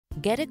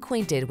Get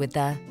acquainted with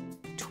the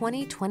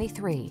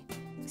 2023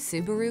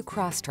 Subaru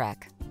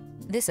Crosstrek.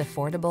 This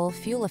affordable,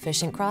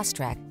 fuel-efficient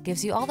Crosstrek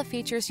gives you all the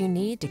features you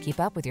need to keep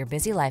up with your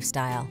busy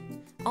lifestyle.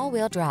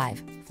 All-wheel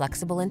drive,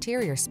 flexible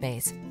interior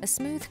space, a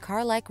smooth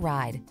car-like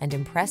ride, and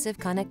impressive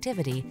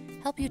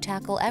connectivity help you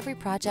tackle every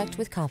project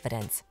with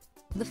confidence.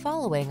 The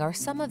following are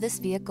some of this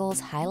vehicle's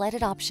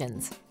highlighted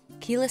options: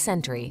 keyless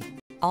entry,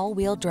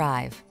 all-wheel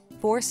drive,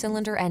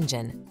 4-cylinder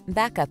engine,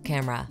 backup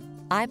camera,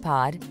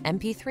 iPod,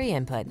 MP3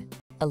 input,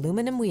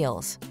 aluminum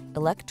wheels,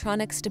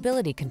 electronic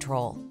stability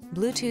control,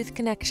 Bluetooth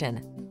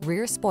connection,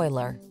 rear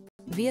spoiler,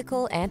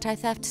 vehicle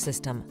anti-theft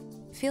system.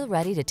 Feel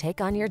ready to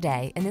take on your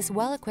day in this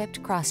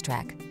well-equipped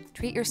Crosstrek.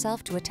 Treat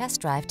yourself to a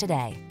test drive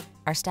today.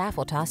 Our staff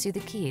will toss you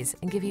the keys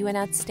and give you an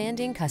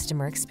outstanding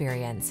customer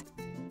experience.